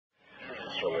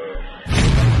Yo,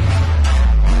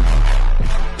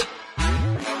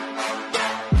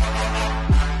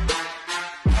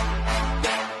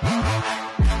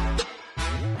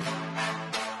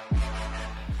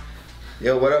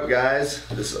 what up guys?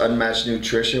 This is Unmatched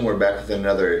Nutrition. We're back with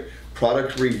another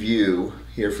product review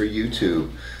here for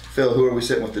YouTube. Phil, who are we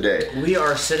sitting with today? We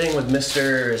are sitting with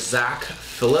Mr. Zach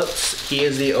Phillips. He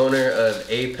is the owner of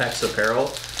Apex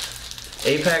Apparel.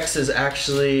 Apex is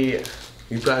actually,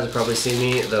 you guys have probably seen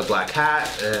me, the black hat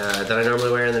that I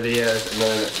normally wear in the videos. And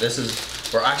then this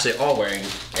is, we're actually all wearing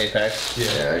Apex.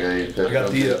 Yeah, I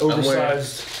got the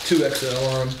oversized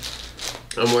 2XL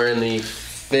on. I'm wearing the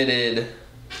fitted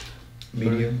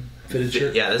medium fitted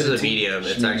shirt. Yeah, this is a medium.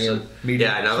 It's actually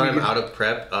medium. Yeah. Now that I'm out of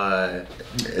prep, I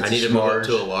need to move up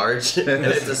to a large, and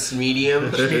it's a medium.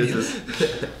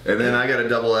 And then I got a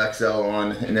double XL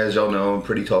on, and as y'all know, I'm a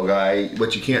pretty tall guy.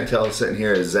 What you can't tell sitting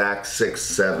here is Zach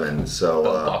 6'7". So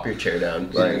pop your chair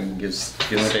down. Like give the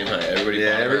same height.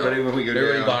 Everybody when we go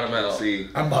down, bottom out. See,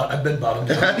 I've been bottom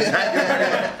down.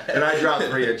 And I dropped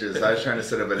 3 inches. I was trying to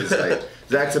sit up at his height.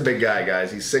 Zach's a big guy,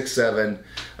 guys. He's 6'7".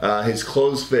 His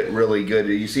clothes fit really good.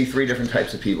 You see 3 different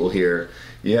types of people here.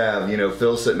 You have,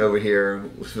 Phil sitting over here.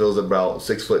 Phil's about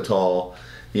 6 foot tall.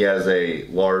 He has a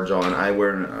large on. I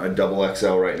wear a double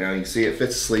XL right now. You can see it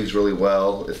fits the sleeves really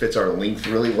well. It fits our length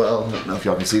really well. I don't know if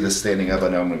y'all can see this standing up. I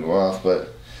know I'm gonna go off,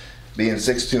 but being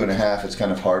 6'2½", it's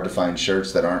kind of hard to find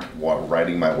shirts that aren't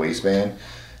riding my waistband.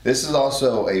 This is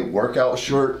also a workout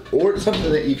shirt or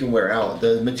something that you can wear out.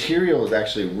 The material is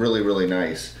actually really, really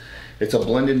nice. It's a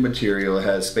blended material. It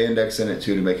has spandex in it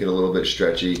too to make it a little bit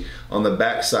stretchy. On the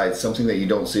back side, something that you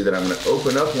don't see that I'm going to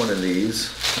open up one of these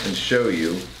and show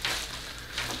you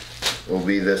will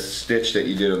be this stitch that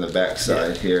you did on the back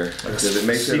side here. Because it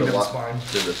makes it a lot. Oh,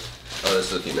 this is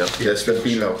the female. That's the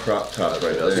female crop top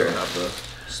right there.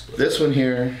 This one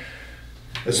here.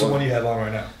 This is the one you have on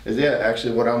right now. Is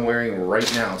actually what I'm wearing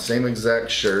right now. Same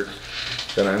exact shirt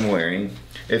that I'm wearing.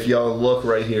 If y'all look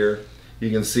right here,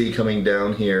 you can see coming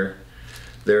down here,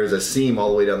 there's a seam all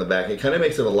the way down the back. It kind of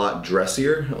makes it a lot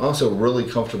dressier. Also really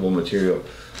comfortable material.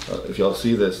 If y'all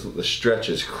see this, the stretch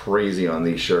is crazy on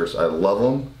these shirts. I love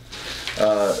them.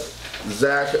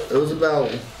 Zach, it was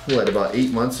about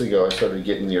 8 months ago I started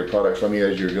getting your product from you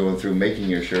as you were going through making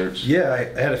your shirts. Yeah,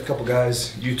 I had a couple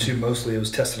guys, YouTube mostly, I was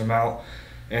testing them out.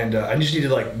 And I just needed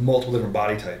like multiple different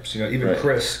body types. Even right.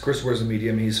 Chris wears a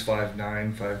medium. He's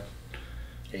 5'9",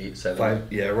 5'8", 7".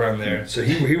 5, yeah, around there. So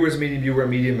he wears a medium. You wear a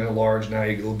medium and a large. Now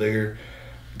you get a little bigger.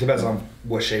 Depends on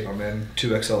what shape I'm in.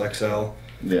 2XL, XL.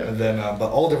 Yeah. And then,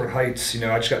 but all different heights.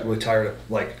 I just got really tired of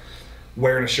like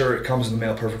wearing a shirt. It comes in the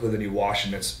mail perfectly. Then you wash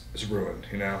and it's ruined.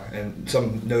 And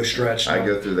some no stretch. I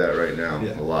go through that right now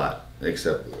a lot.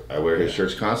 Except I wear his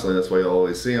shirts constantly. That's why you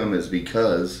always see them. Is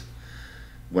because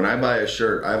when I buy a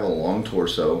shirt, I have a long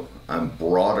torso. I'm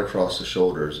broad across the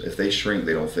shoulders. If they shrink,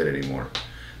 they don't fit anymore.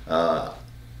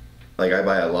 Like I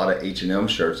buy a lot of H&M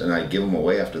shirts and I give them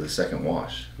away after the second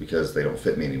wash because they don't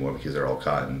fit me anymore because they're all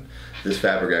cotton. This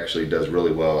fabric actually does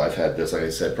really well. I've had this, like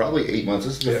I said, probably 8 months.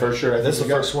 This is the first shirt I think. This is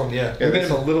the first one, yeah. We made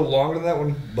them a little longer than that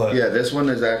one, but yeah, this one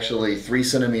is actually 3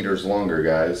 centimeters longer,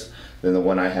 guys, than the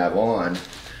one I have on,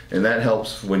 and that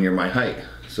helps when you're my height.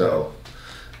 So.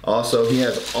 Also, he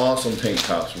has awesome tank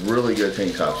tops, really good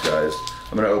tank tops, guys.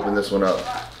 I'm gonna open this one up.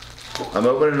 I'm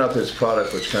opening up his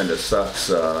product, which kind of sucks.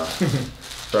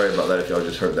 Sorry about that if y'all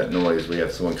just heard that noise. We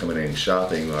have someone coming in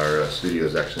shopping. Our studio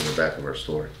is actually in the back of our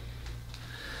store.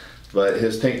 But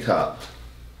his tank top,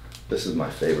 this is my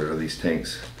favorite of these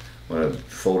tanks. I'm gonna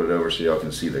fold it over so y'all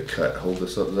can see the cut. Hold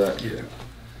this up, Zach. Yeah.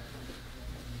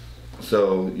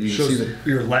 So you can see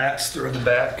your lats through the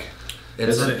back. It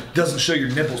doesn't show your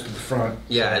nipples to the front.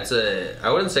 Yeah,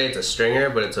 I wouldn't say it's a stringer,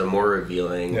 but it's a more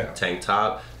revealing tank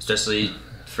top, especially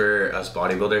for us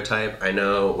bodybuilder type. I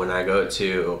know when I go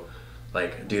to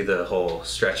like do the whole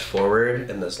stretch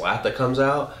forward and this lat that comes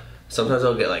out, sometimes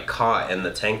I'll get like caught in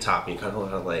the tank top and you kind of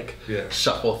want to like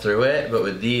shuffle through it. But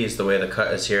with these, the way the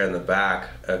cut is here in the back,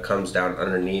 it comes down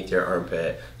underneath your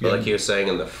armpit. But like he was saying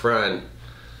in the front,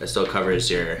 it still covers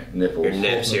your nipples. Your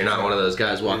nips. So you're not one of those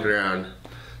guys walking around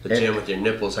the gym with your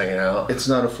nipples hanging out. It's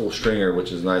not a full stringer,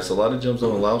 which is nice. A lot of gyms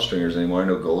don't allow stringers anymore. I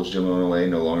know Gold's Gym in LA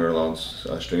no longer allows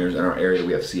stringers. In our area,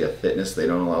 we have CF Fitness. They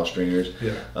don't allow stringers.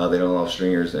 Yeah. They don't allow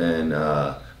stringers. And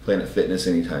Planet Fitness,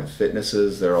 Anytime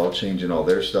Fitnesses, they're all changing all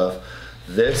their stuff.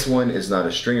 This one is not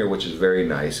a stringer, which is very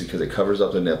nice because it covers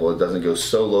up the nipple. It doesn't go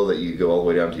so low that you go all the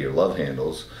way down to your love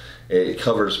handles. It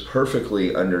covers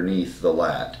perfectly underneath the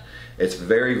lat. It's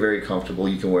very, very comfortable.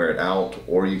 You can wear it out,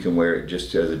 or you can wear it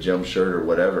just as a gym shirt or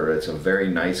whatever. It's a very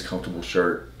nice, comfortable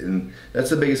shirt, and that's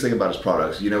the biggest thing about his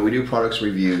products. You know, we do products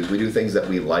reviews. We do things that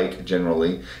we like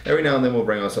generally. Every now and then we'll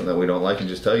bring on something that we don't like and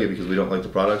just tell you because we don't like the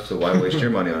product, so why waste your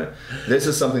money on it? This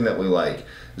is something that we like.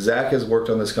 Zach has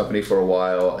worked on this company for a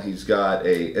while. He's got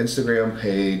a Instagram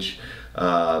page.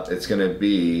 It's going to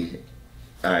be,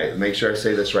 all right, make sure I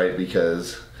say this right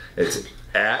because it's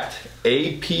at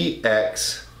apx.astc.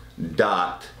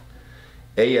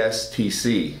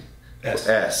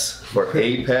 S for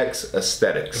Apex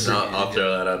Aesthetics. I'll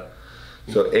throw that up.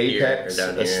 So Apex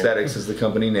Aesthetics is the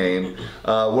company name.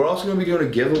 We're also going to be doing a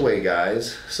giveaway,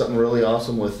 guys. Something really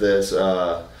awesome with this.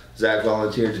 Zach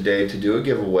volunteered today to do a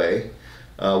giveaway.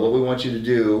 What we want you to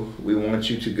do, we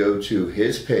want you to go to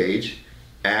his page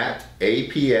at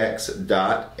apx.astcs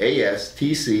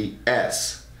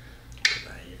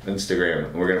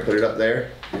Instagram. We're going to put it up there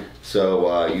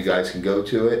so you guys can go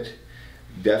to it.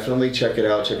 Definitely check it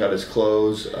out. Check out his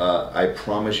clothes. I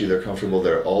promise you they're comfortable.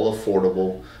 They're all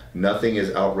affordable. Nothing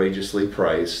is outrageously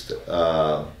priced.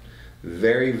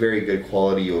 Very, very good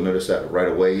quality. You'll notice that right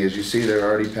away. As you see, they're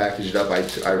already packaged up. I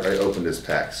opened this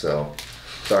pack, so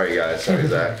sorry guys, sorry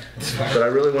Zach. But I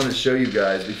really wanted to show you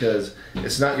guys because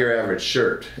it's not your average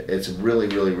shirt. It's really,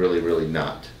 really, really, really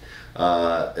not.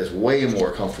 It's way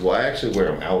more comfortable. I actually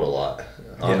wear them out a lot.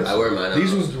 Yeah, I wear mine out.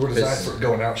 These ones were designed for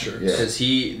going out shirts. Because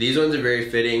these ones are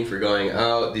very fitting for going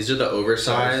out. These are the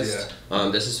oversized.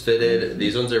 This is fitted.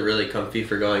 These ones are really comfy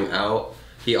for going out.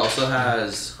 He also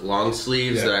has long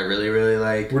sleeves that I really, really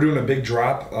like. We're doing a big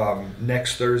drop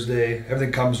next Thursday.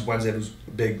 Everything comes Wednesday. It was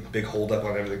big hold up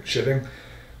on everything shipping.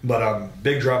 But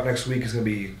big drop next week is going to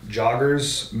be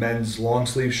joggers, men's long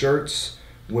sleeve shirts,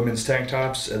 women's tank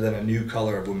tops, and then a new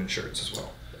color of women's shirts as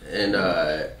well. And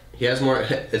he has more.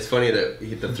 It's funny that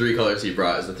the 3 colors he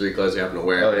brought is the 3 colors you happen to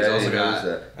wear. Oh, yeah, he's also got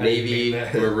navy,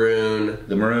 maroon.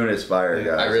 The maroon is fire,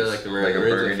 guys. I really like the maroon. Like a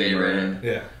burgundy maroon.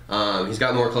 Yeah. He's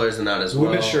got more colors than that as well.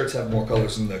 Women's shirts have more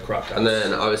colors than the crop tops. And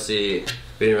then obviously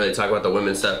we didn't really talk about the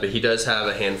women's stuff, but he does have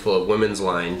a handful of women's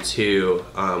line too.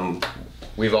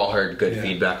 We've all heard good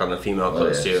feedback on the female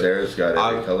clothes too. Sarah's got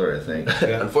every color, I think.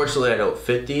 Unfortunately, I don't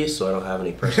fit these, so I don't have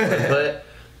any personal input.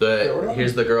 But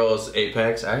here's the girls'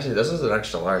 Apex. Actually, this is an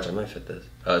extra large. I might fit this.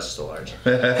 Oh, it's just a large.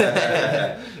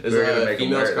 It's a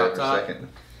female's crop top.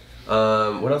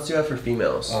 What else do you have for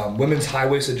females? Women's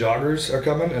high-waisted joggers are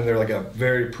coming, and they're like a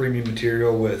very premium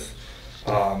material with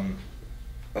the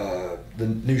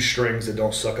new strings that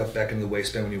don't suck up back into the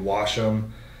waistband when you wash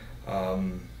them.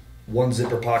 One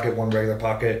zipper pocket, one regular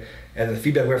pocket, and the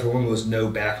feedback we had for the women was no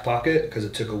back pocket because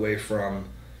it took away from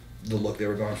the look they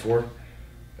were going for,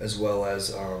 as well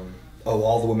as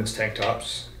all the women's tank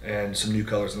tops and some new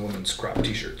colors in the women's crop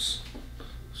t-shirts.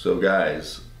 So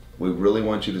guys, we really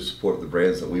want you to support the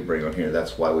brands that we bring on here.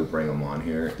 That's why we bring them on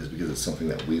here, is because it's something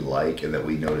that we like and that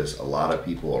we notice a lot of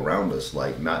people around us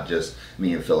like, not just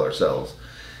me and Phil ourselves.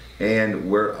 And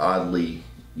we're oddly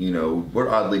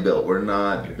built. We're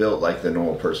not built like the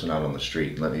normal person out on the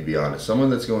street. Let me be honest. Someone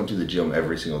that's going to the gym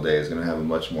every single day is going to have a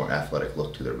much more athletic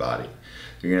look to their body.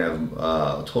 You're going to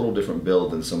have a total different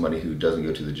build than somebody who doesn't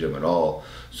go to the gym at all.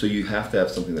 So you have to have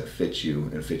something that fits you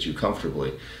and fits you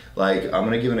comfortably. Like, I'm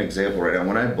going to give an example right now.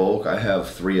 When I bulk, I have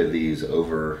 3 of these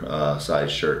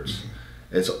oversized shirts.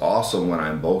 It's awesome when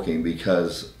I'm bulking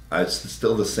because it's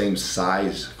still the same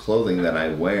size clothing that I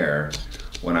wear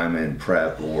when I'm in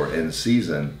prep or in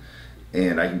season,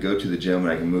 and I can go to the gym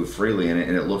and I can move freely in it,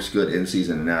 and it looks good in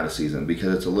season and out of season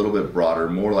because it's a little bit broader,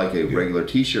 more like a regular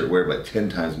t-shirt wear, but 10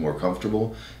 times more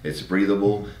comfortable. It's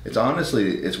breathable. It's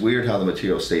honestly, it's weird how the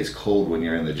material stays cold when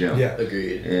you're in the gym. Yeah,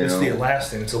 agreed. It's the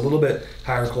elastin. It's a little bit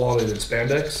higher quality than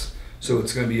spandex, so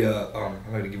it's going to be I'm not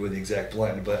going to give you the exact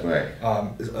blend, but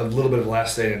a little bit of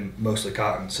elastin and mostly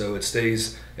cotton, so it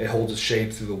holds its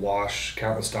shape through the wash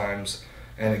countless times.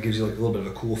 And it gives you like a little bit of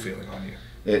a cool feeling on you.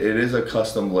 It is a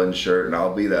custom blend shirt, and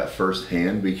I'll be that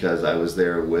firsthand because I was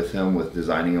there with him, with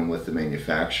designing them with the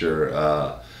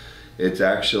manufacturer. It's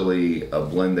actually a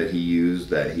blend that he used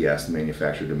that he asked the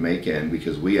manufacturer to make in,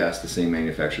 because we asked the same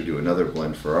manufacturer to do another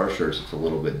blend for our shirts. It's a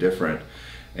little bit different.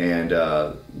 And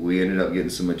we ended up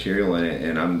getting some material in it,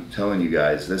 and I'm telling you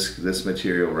guys, this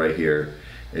material right here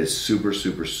is super,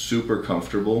 super, super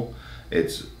comfortable.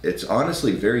 It's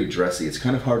honestly very dressy. It's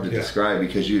kind of hard to describe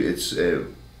because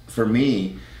for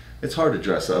me, it's hard to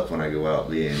dress up when I go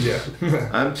out.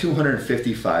 I'm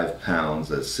 255 pounds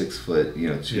at 6 foot,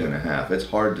 2.5. It's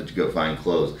hard to go find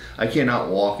clothes. I cannot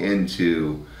walk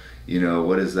into,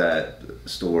 what is that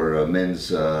store, a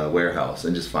men's warehouse,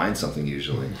 and just find something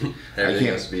usually. Everything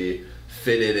has to be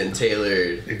fitted and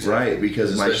tailored. Right,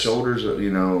 because my shoulders are,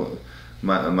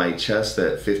 my chest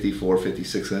at 54,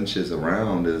 56 inches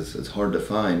around is hard to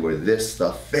find where this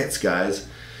stuff fits, guys.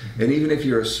 And even if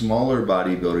you're a smaller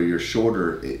bodybuilder, you're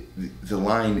shorter, the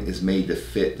line is made to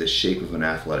fit the shape of an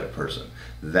athletic person.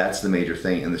 That's the major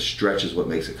thing, and the stretch is what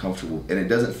makes it comfortable. And it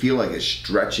doesn't feel like it's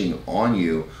stretching on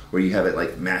you where you have it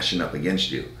like mashing up against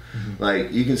you.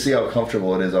 Like, you can see how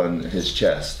comfortable it is on his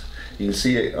chest. You can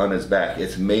see it on his back.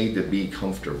 It's made to be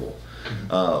comfortable.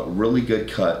 Really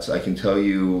good cuts. I can tell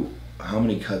you, how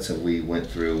many cuts have we went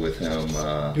through with him?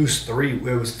 It was three.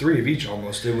 It was three of each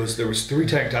almost. There was 3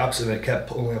 tank tops, and it kept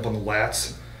pulling up on the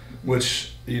lats,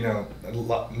 which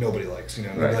nobody likes.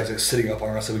 Nobody likes it sitting up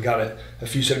on us. So we got it a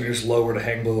few centimeters lower to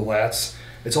hang below the lats.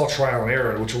 It's all trial and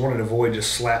error, which we wanted to avoid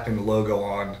just slapping the logo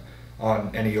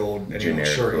on any old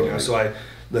shirt. So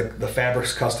the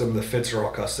fabric's custom, the fits are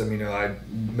all custom. I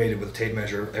made it with a tape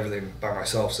measure, everything by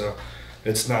myself. So.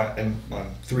 It's not, and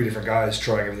on 3 different guys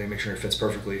trying everything, make sure it fits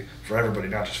perfectly for everybody,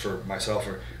 not just for myself.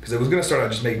 Because I was going to start out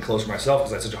just making clothes for myself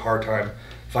because I had such a hard time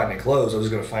finding clothes. I was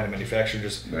going to find a manufacturer,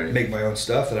 just make my own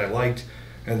stuff that I liked.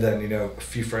 And then, a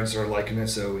few friends started liking it,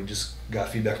 so we just got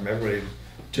feedback from everybody and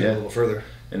took it a little further.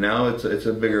 And now it's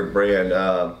a bigger brand.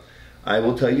 I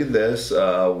will tell you this,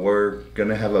 we're going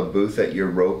to have a booth at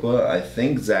Europa. I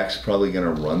think Zach's probably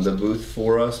going to run the booth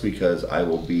for us because I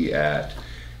will be at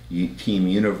Team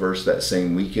Universe that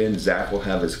same weekend. Zach will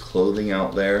have his clothing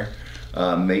out there.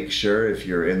 Make sure if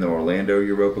you're in the Orlando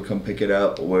Europa, come pick it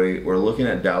up. We're looking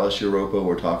at Dallas Europa.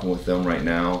 We're talking with them right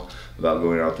now about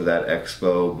going out to that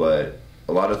expo, but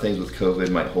a lot of things with COVID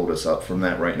might hold us up from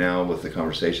that right now with the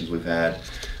conversations we've had.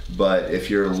 But if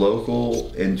you're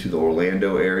local into the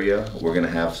Orlando area, we're going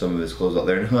to have some of his clothes out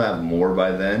there, and he'll have more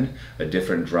by then, a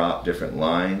different drop, different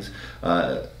lines.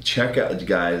 Check out,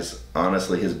 guys,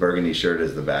 honestly, his burgundy shirt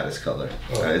is the baddest color.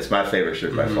 It's my favorite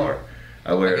shirt by far.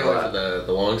 I wear it a lot.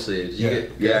 The long sleeves.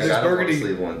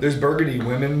 There's burgundy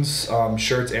women's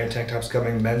shirts and tank tops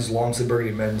coming, men's long sleeve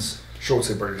burgundy, men's short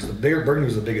sleeve burgundy. The bigger burgundy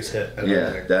was the biggest hit.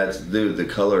 The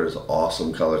color is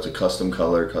awesome color. It's a custom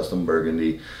color, custom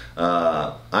burgundy.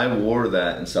 I wore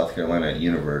that in South Carolina at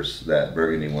Universe, that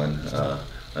burgundy one,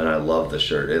 and I love the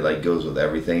shirt. It like goes with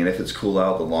everything. And if it's cool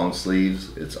out, the long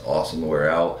sleeves, it's awesome to wear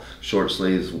out. Short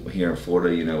sleeves here in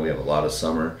Florida, we have a lot of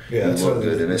summer. Yeah, that's what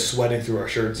it is. Sweating through our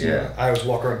shirts. Yeah, I always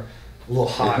walk around a little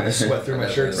hot and sweat through my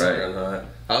shirts. Right.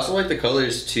 I also like the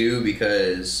colors too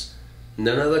because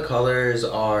none of the colors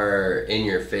are in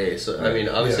your face. I mean,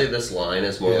 obviously this line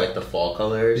is more like the fall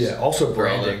colors. Yeah, also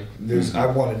branding. I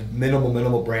wanted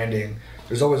minimal branding.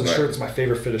 There's always a shirt that's my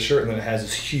favorite fit of shirt, and then it has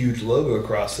this huge logo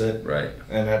across it. Right.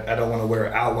 And I don't want to wear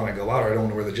it out when I go out, or I don't want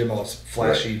to wear the gym all this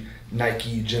flashy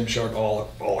Nike Gymshark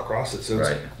all across it. So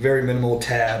it's very minimal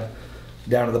tab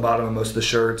down to the bottom of most of the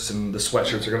shirts, and the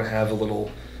sweatshirts are going to have a little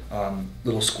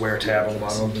square tab on the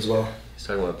bottom of them as well. He's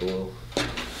talking about the little...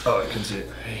 Oh, I can see it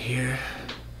right here.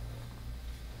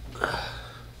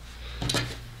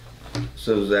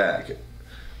 So Zach,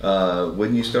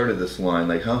 when you started this line,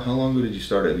 like how long ago did you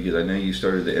start it? Because I know you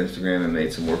started the Instagram and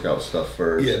made some workout stuff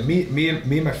first. Yeah, me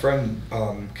and my friend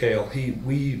Kale,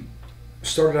 we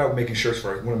started out making shirts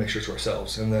for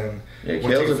ourselves, and then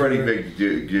Kale's a pretty big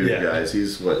dude, guys.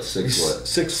 He's what,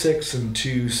 6'6" and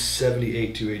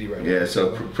 278, 280 right now. Yeah,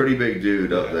 so pretty big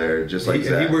dude up there, just like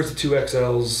Zach. And he wears the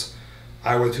 2XLs.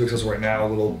 I wear the 2XLs right now, a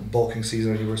little bulking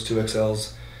season. He wears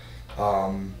 2XLs.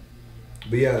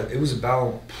 But yeah, it was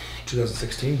about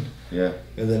 2016. Yeah.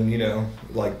 And then,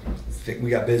 we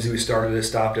got busy, we started it,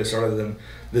 stopped it, then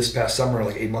this past summer,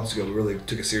 like 8 months ago, we really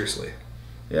took it seriously.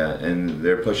 Yeah, and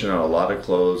they're pushing out a lot of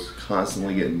clothes,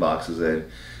 constantly getting boxes in.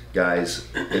 Guys,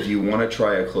 if you want to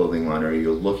try a clothing line or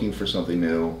you're looking for something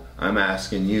new, I'm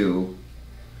asking you,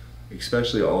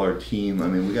 especially all our team, I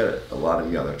mean, we got a lot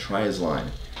of you out there, try his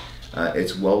line.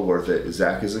 It's well worth it.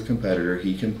 Zach is a competitor.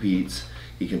 He competes.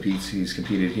 He's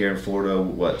competed here in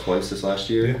Florida, twice this last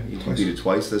year? Yeah, he competed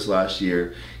twice this last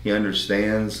year. He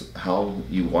understands how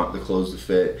you want the clothes to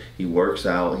fit. He works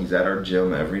out. He's at our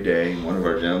gym every day, one of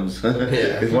our gyms.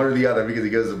 It's one or the other because he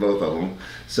goes to both of them.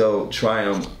 So try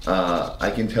them.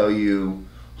 I can tell you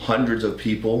hundreds of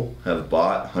people have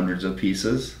bought hundreds of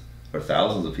pieces or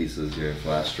thousands of pieces here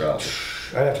last drop.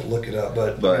 I'd have to look it up,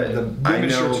 but the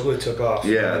women's shirts really took off.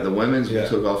 Yeah, the women's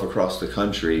took off across the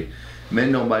country.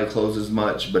 Men don't buy clothes as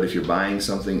much, but if you're buying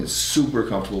something that's super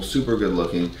comfortable, super good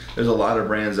looking, there's a lot of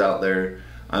brands out there.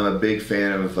 I'm a big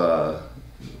fan of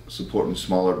supporting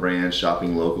smaller brands,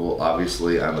 shopping local.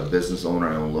 Obviously, I'm a business owner.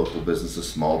 I own local businesses,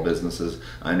 small businesses.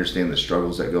 I understand the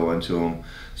struggles that go into them.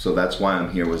 So that's why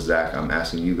I'm here with Zach. I'm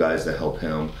asking you guys to help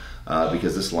him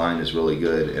because this line is really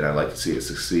good, and I'd like to see it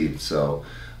succeed. So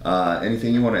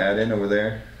anything you want to add in over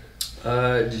there?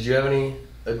 Did you have any?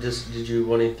 Did you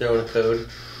want to throw in a code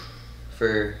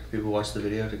for people watch the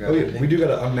video to grab anything? We do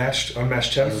got an unmatched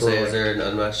 10 for. Is there an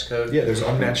unmatched code? Yeah, there's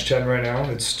unmatched 10 right now.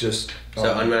 It's just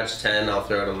so unmatched 10. I'll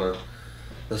throw it on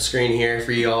the screen here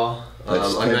for y'all.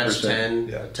 Unmatched 10,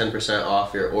 10%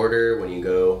 off your order when you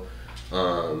go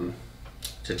to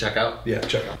checkout. Yeah,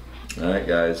 checkout. All right,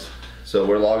 guys. So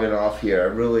we're logging off here. I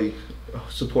really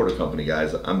support a company,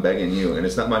 guys. I'm begging you, and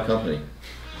it's not my company.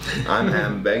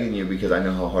 I'm begging you because I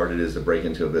know how hard it is to break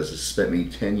into a business. It spent me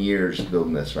 10 years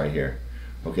building this right here.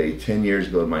 Okay, 10 years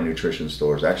building my nutrition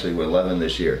stores. Actually, we're 11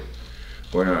 this year.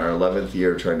 We're in our 11th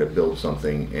year trying to build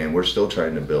something, and we're still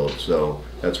trying to build. So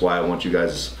that's why I want you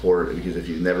guys to support it, because if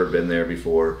you've never been there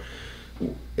before,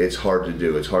 it's hard to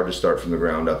do. It's hard to start from the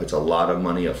ground up. It's a lot of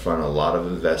money up front, a lot of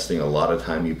investing, a lot of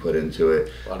time you put into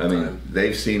it. I mean,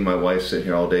 they've seen my wife sitting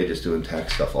here all day just doing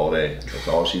tax stuff all day. That's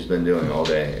all she's been doing all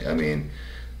day. I mean,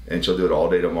 and she'll do it all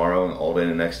day tomorrow and all day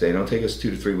the next day. It'll take us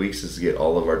 2 to 3 weeks just to get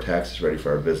all of our taxes ready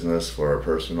for our business, for our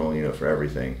personal, you know, for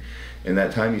everything. And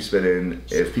that time you spend in,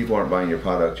 if people aren't buying your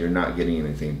product, you're not getting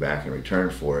anything back in return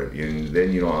for it. And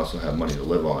then you don't also have money to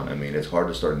live on. I mean, it's hard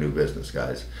to start a new business,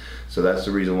 guys. So that's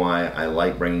the reason why I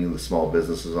like bringing the small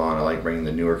businesses on. I like bringing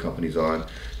the newer companies on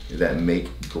that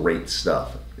make great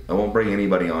stuff. I won't bring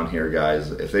anybody on here,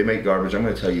 guys. If they make garbage, I'm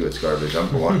going to tell you it's garbage. I'm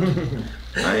blunt.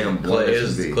 I am blunt.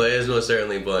 Clay is most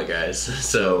certainly blunt, guys.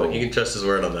 So you can trust his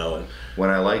word on that one. When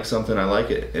I like something, I like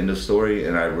it. End of story.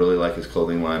 And I really like his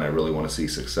clothing line. I really want to see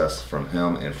success from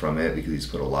him and from it because he's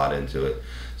put a lot into it.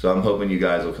 So I'm hoping you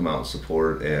guys will come out and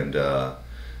support and,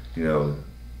 you know,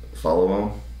 follow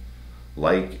him,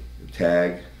 like,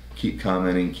 tag, keep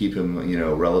commenting, keep him, you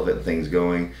know, relevant things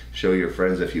going. Show your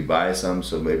friends if you buy some,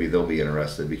 so maybe they'll be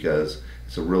interested because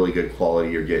it's a really good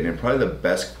quality you're getting, and probably the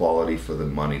best quality for the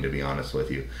money, to be honest with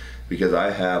you. Because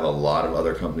I have a lot of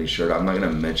other companies' shirt. I'm not going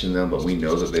to mention them, but we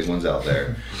know the big ones out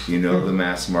there. You know, the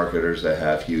mass marketers that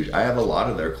have huge. I have a lot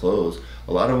of their clothes.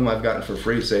 A lot of them I've gotten for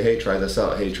free. Say, hey, try this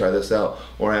out. Hey, try this out.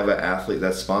 Or I have an athlete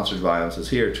that's sponsored by them. Says,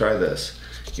 here, try this.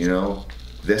 You know,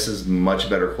 this is much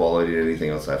better quality than anything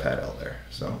else I've had out there.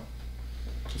 So,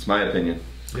 it's my opinion.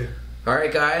 Yeah. All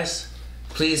right, guys.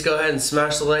 Please go ahead and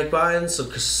smash the like button,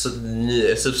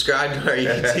 subscribe to our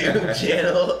YouTube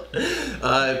channel.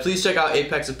 Please check out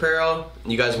Apex Apparel.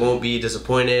 You guys won't be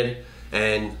disappointed.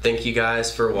 And thank you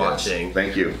guys for watching. Yes,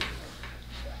 thank you.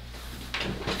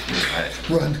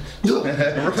 Run.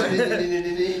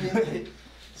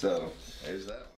 So, there's that.